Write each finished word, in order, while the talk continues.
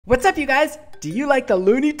What's up, you guys? Do you like the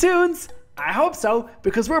Looney Tunes? I hope so,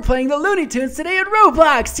 because we're playing the Looney Tunes today in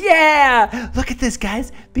Roblox. Yeah! Look at this,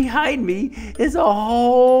 guys. Behind me is a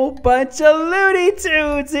whole bunch of Looney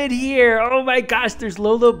Tunes in here. Oh my gosh, there's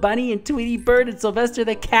Lolo Bunny and Tweety Bird and Sylvester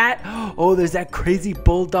the Cat. Oh, there's that crazy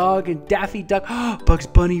Bulldog and Daffy Duck. Bugs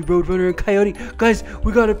Bunny, Roadrunner, and Coyote. Guys,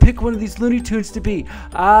 we gotta pick one of these Looney Tunes to be.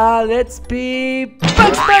 Let's be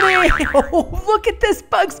Bugs Bunny. Oh, look at this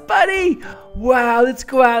Bugs Bunny. Wow, let's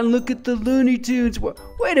go out and look at the Looney Tunes.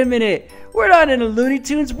 Wait a minute. We're not in a Looney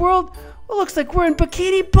Tunes world. Well, looks like we're in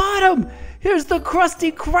Bikini Bottom. Here's the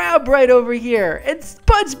Krusty Krab right over here. And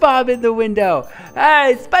SpongeBob in the window.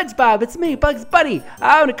 Hey, SpongeBob, it's me, Bugs Bunny.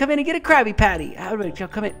 I want to come in and get a Krabby Patty. How do I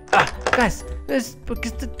come in? Guys,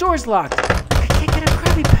 because the door's locked. I can't get a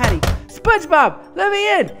Krabby Patty. SpongeBob, let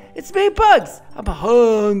me in. It's me, Bugs. I'm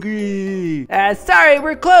hungry. Sorry,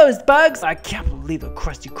 we're closed, Bugs. I can't believe the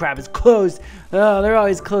Krusty Krab is closed. Oh, they're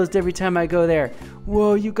always closed every time I go there.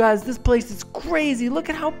 Whoa, you guys, this place is crazy. Look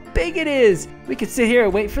at how big it is. We could sit here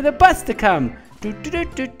and wait for the bus to come. Wait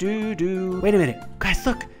a minute. Guys,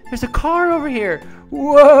 look. There's a car over here.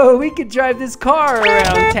 Whoa, we could drive this car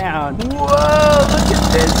around town. Whoa, look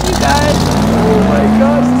at this, you guys. Oh my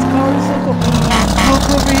gosh, this car is so cool. Look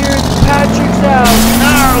over here, it's Patrick's house.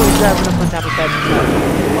 Oh, we're driving up on top of Patrick's house.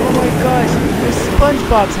 Oh my gosh, there's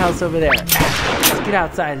SpongeBob's house over there. Let's get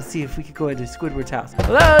outside and see if we could go into Squidward's house.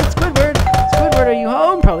 Hello, Squidward. Squidward, are you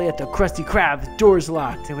home? Probably at the Krusty Krab. The door's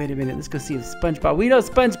locked. So wait a minute, let's go see if SpongeBob. We know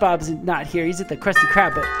SpongeBob's not here. He's at the Krusty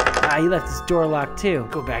Krab, but he left his door locked too.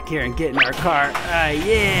 Go back here and get in our car.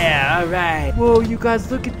 Yeah, all right. Whoa, you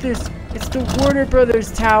guys, look at this. It's the Warner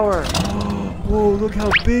Brothers Tower. Whoa, look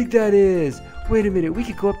how big that is. Wait a minute, we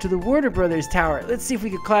could go up to the Warner Brothers Tower. Let's see if we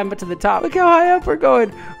can climb up to the top. Look how high up we're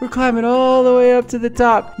going. We're climbing all the way up to the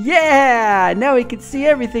top. Yeah, now we can see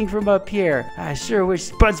everything from up here. I sure wish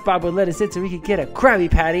SpongeBob would let us in so we could get a Krabby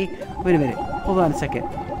Patty. Wait a minute, hold on a second.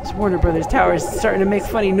 This Warner Brothers Tower is starting to make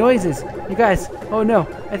funny noises. You guys, oh no,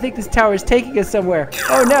 I think this tower is taking us somewhere.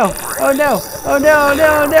 Oh no, oh no, oh no,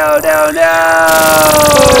 no, no, no, no!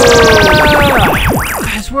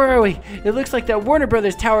 Guys, where are we? It looks like that Warner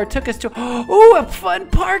Brothers Tower took us to, a fun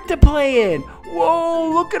park to play in.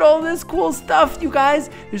 Whoa, look at all this cool stuff, you guys.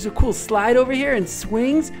 There's a cool slide over here and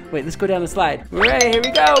swings. Wait, let's go down the slide. All right, here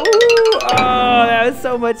we go. Woo! Oh, that was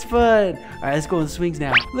so much fun. All right, let's go on the swings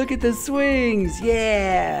now. Look at the swings,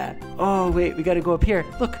 yeah. Oh, wait, we gotta go up here.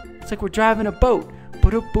 Look, it's like we're driving a boat.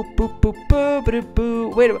 Wait a minute.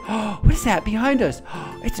 Oh, what is that behind us?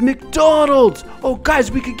 It's McDonald's. Oh, guys,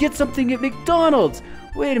 we could get something at McDonald's.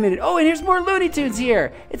 Wait a minute. Oh, and here's more Looney Tunes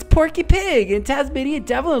here. It's Porky Pig and Tasmanian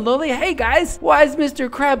Devil and Lolly. Hey, guys, why is Mr.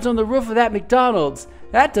 Krabs on the roof of that McDonald's?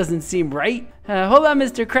 That doesn't seem right. Hold on,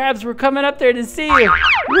 Mr. Krabs. We're coming up there to see you.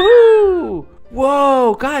 Woohoo!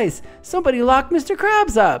 Whoa, guys, somebody locked Mr.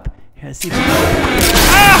 Krabs up. Here, let's see if we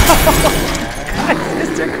Guys,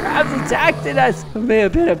 Mr. Krabs attacked us. It may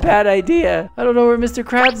have been a bad idea. I don't know where Mr.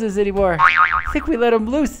 Krabs is anymore. I think we let him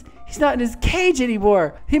loose. He's not in his cage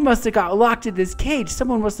anymore. He must have got locked in this cage.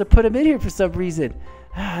 Someone must have put him in here for some reason.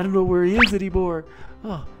 I don't know where he is anymore.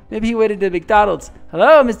 Oh, maybe he went into McDonald's.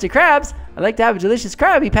 Hello, Mr. Krabs. I'd like to have a delicious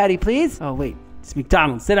Krabby Patty, please. Oh, wait. It's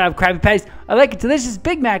McDonald's. Then I have Krabby Patties. I'd like a delicious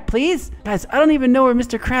Big Mac, please. Guys, I don't even know where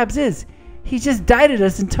Mr. Krabs is. He just died at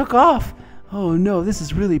us and took off. Oh, no, this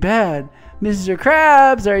is really bad. Mr.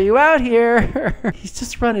 Krabs, are you out here? He's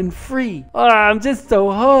just running free. Oh, I'm just so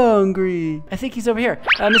hungry. I think he's over here.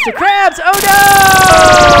 Mr. Krabs, oh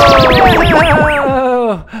no!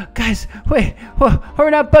 No! Guys, wait, we're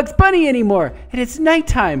not Bugs Bunny anymore, and it's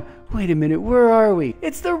nighttime. Wait a minute, where are we?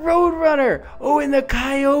 It's the Roadrunner. Oh, and the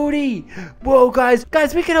Coyote. Whoa, guys,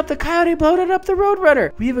 we can help the Coyote blow up the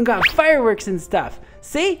Roadrunner. We even got fireworks and stuff.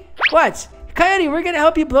 See? Watch. Coyote, we're gonna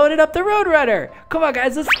help you blow it up the Roadrunner. Come on,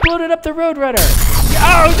 guys, let's blow it up the Roadrunner.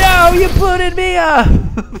 Oh no, you bloated me up.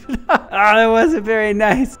 Oh, that wasn't very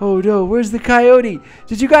nice. Oh no, where's the Coyote?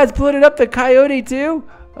 Did you guys blow it up the Coyote too?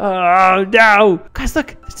 Oh no. Guys,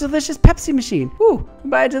 look, it's a delicious Pepsi machine. Ooh,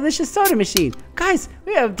 buy a delicious soda machine. Guys,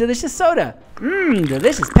 we have delicious soda.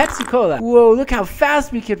 Delicious Pepsi Cola. Whoa, look how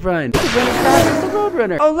fast we could run. We could run as fast as the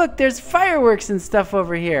Roadrunner. Oh, look, there's fireworks and stuff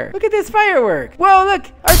over here. Look at this firework. Whoa, look,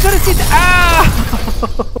 I'm gonna see the, ow!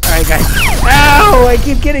 All right, guys. Ow, I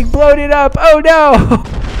keep getting bloated up. Oh no.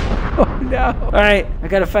 Oh no. All right, I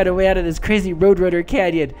gotta find a way out of this crazy Roadrunner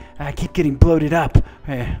canyon. I keep getting bloated up.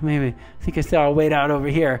 Maybe, I think I saw a way out over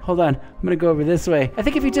here. Hold on, I'm gonna go over this way. I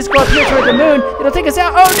think if you just go up here toward the moon, it'll take us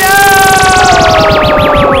out. Oh no!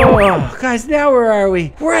 Oh, guys, now where are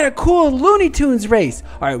we? We're at a cool Looney Tunes race.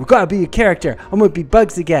 All right, we gotta be a character. I'm gonna be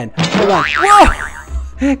Bugs again. Hold on. Whoa!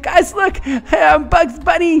 Guys, look, I'm Bugs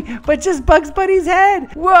Bunny, but just Bugs Bunny's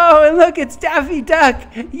head. Whoa, and look, it's Daffy Duck.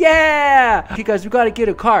 Yeah. Okay, guys, we gotta get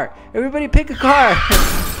a car. Everybody pick a car.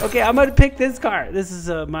 Okay, I'm gonna pick this car. This is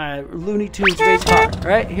my Looney Tunes race car. All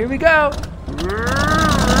right, here we go.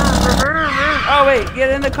 Oh, wait,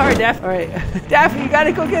 get in the car, Daffy. All right, Daffy, you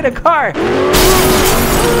gotta go get a car.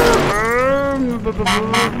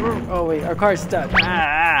 Oh, wait, our car's stuck. All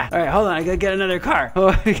right, hold on, I gotta get another car. Oh,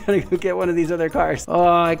 I gotta go get one of these other cars. Oh,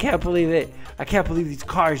 I can't believe it. I can't believe these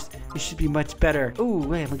cars. These should be much better. Ooh,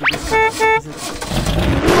 wait, I'm gonna get this car.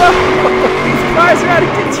 Whoa, these cars are out of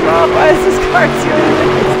control. Why is this car doing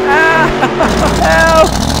this? Help!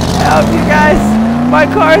 Help, you guys. My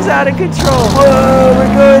car's out of control. Whoa,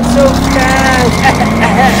 we're going so fast.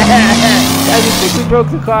 Guys, I think we broke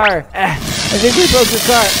the car. I think we broke the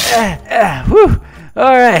car. Whew.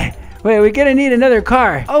 All right. Wait, we're gonna need another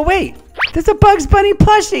car. Oh, wait. There's a Bugs Bunny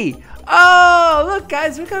plushie. Oh, look,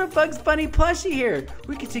 guys. We got a Bugs Bunny plushie here.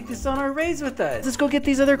 We can take this on our race with us. Let's go get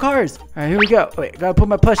these other cars. All right, here we go. Wait, gotta put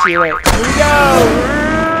my plushie away. Here we go.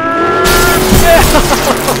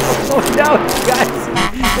 Oh, no, guys.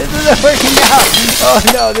 This isn't working out. Oh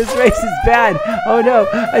no, this race is bad. Oh no,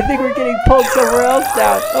 I think we're getting pulled somewhere else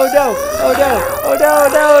now. Oh no, oh no, oh no,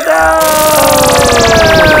 no,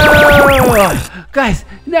 no. Guys,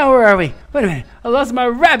 now where are we? Wait a minute, I lost my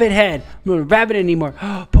rabbit head. I'm not a rabbit anymore.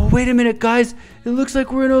 But wait a minute, guys. It looks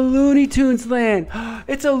like we're in a Looney Tunes land.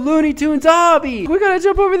 It's a Looney Tunes hobby. We gotta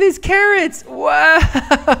jump over these carrots.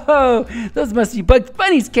 Whoa, those must be Bugs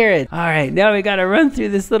Bunny's carrots. All right, now we gotta run through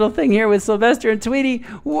this little thing here with Sylvester and Tweety.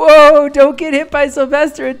 Whoa, don't get hit by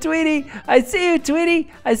Sylvester and Tweety. I see you, Tweety.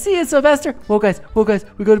 I see you, Sylvester. Whoa, guys,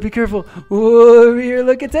 we gotta be careful. Whoa, over here,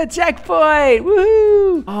 look, it's a checkpoint.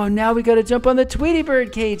 Woohoo. Oh, now we gotta jump on the Tweety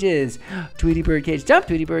bird cages. Tweety bird cage, jump,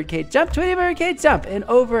 Tweety bird cage, jump, Tweety bird cage, jump. And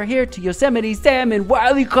over here to Yosemite Sam and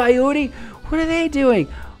Wile E. Coyote. What are they doing?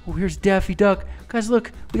 Oh, here's Daffy Duck. Guys,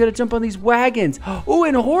 look, we gotta jump on these wagons. Oh,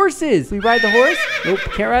 and horses. We ride the horse? Nope,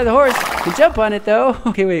 can't ride the horse. We can jump on it though.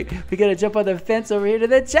 Okay, wait, we gotta jump on the fence over here to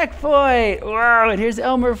the checkpoint. Wow, and here's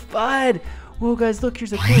Elmer Fudd. Whoa, guys, look,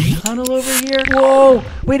 here's a cool tunnel over here. Whoa,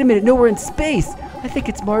 wait a minute, no, we're in space. I think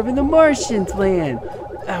it's Marvin the Martian's land.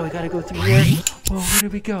 Oh, we gotta go through here. Whoa, where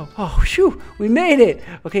did we go? Oh, shoo, we made it.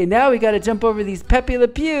 Okay, now we gotta jump over these Pepe Le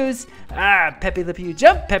Pews. Pepe Le Pew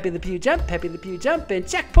jump, Pepe Le Pew jump, Pepe Le Pew jump, and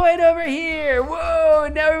checkpoint over here. Whoa,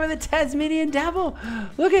 now we're with the Tasmanian Devil.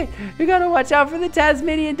 Look it, we gotta watch out for the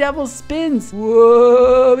Tasmanian Devil spins.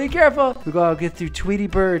 Whoa, be careful. We gotta get through Tweety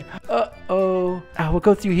Bird. Uh-oh. We'll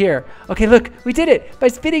go through here. Okay, look, we did it by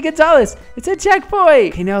Speedy Gonzales. It's a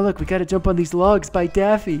checkpoint. Okay, now look, we gotta jump on these logs by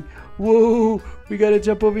Daffy. Whoa, we gotta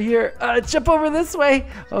jump over here. Jump over this way.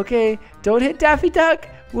 Okay, don't hit Daffy Duck.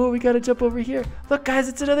 Whoa, we gotta jump over here. Look, guys,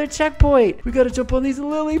 it's another checkpoint. We gotta jump on these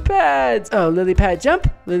lily pads. Oh, lily pad jump,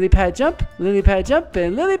 lily pad jump, lily pad jump,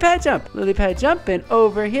 and lily pad jump, lily pad jump, and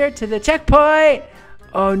over here to the checkpoint.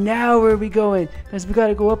 Oh, now where are we going? Guys, we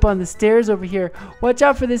gotta go up on the stairs over here. Watch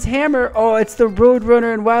out for this hammer. Oh, it's the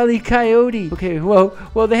Roadrunner and Wile E. Coyote. Okay, whoa,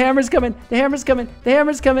 the hammer's coming. The hammer's coming. The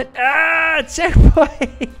hammer's coming.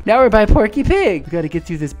 Checkpoint. Now we're by Porky Pig. We gotta get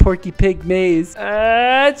through this Porky Pig maze.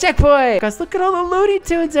 Checkpoint. Guys, look at all the Looney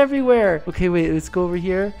Tunes everywhere. Okay, wait, let's go over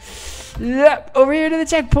here. Yep, over here to the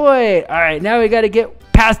checkpoint. All right, now we gotta get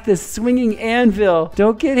past this swinging anvil.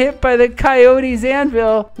 Don't get hit by the coyote's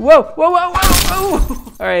anvil. Whoa, whoa, whoa, whoa, whoa.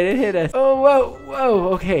 All right, it hit us. Oh, whoa,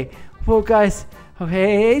 okay. Whoa, guys.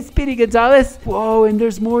 Okay, Speedy Gonzales. Whoa, and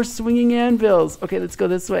there's more swinging anvils. Okay, let's go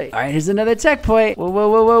this way. All right, here's another checkpoint. Whoa, whoa,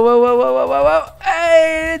 whoa, whoa, whoa, whoa, whoa, whoa, whoa, whoa.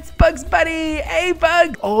 Hey, it's Bugs Bunny. Hey,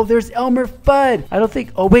 Bug. Oh, there's Elmer Fudd. I don't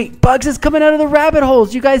think, oh, wait, Bugs is coming out of the rabbit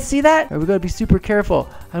holes. You guys see that? All right, we gotta be super careful.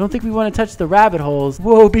 I don't think we want to touch the rabbit holes.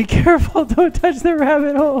 Whoa, be careful. Don't touch the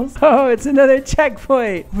rabbit holes. Oh, it's another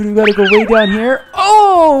checkpoint. We gotta go way down here.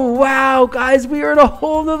 Oh, wow, guys, we are in a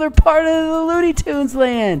whole nother part of the Looney Tunes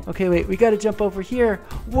land. Okay, wait, we gotta jump over here.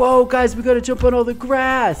 Whoa, guys, we gotta jump on all the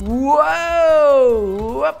grass.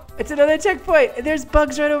 Whoa, it's another checkpoint. There's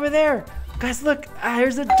Bugs right over there. Guys, look,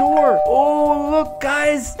 there's a door. Oh, look,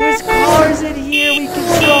 guys, there's cars in here we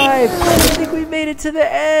can drive. I think we made it to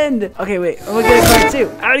the end. Okay, wait, I'm gonna get a car too.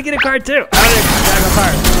 I wanna get a car too. I wanna drive a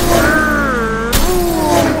car.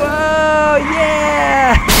 Ooh, whoa,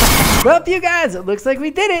 yeah. Well, you guys, it looks like we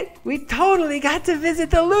did it. We totally got to visit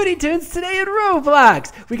the Looney Tunes today in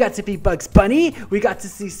Roblox. We got to be Bugs Bunny. We got to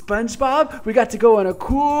see SpongeBob. We got to go on a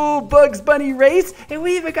cool Bugs Bunny race. And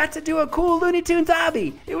we even got to do a cool Looney Tunes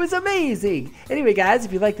hobby. It was amazing. Anyway, guys,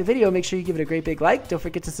 if you liked the video, make sure you give it a great big like. Don't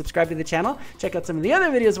forget to subscribe to the channel. Check out some of the other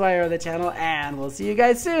videos while you're on the channel. And we'll see you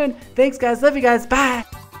guys soon. Thanks, guys. Love you guys. Bye.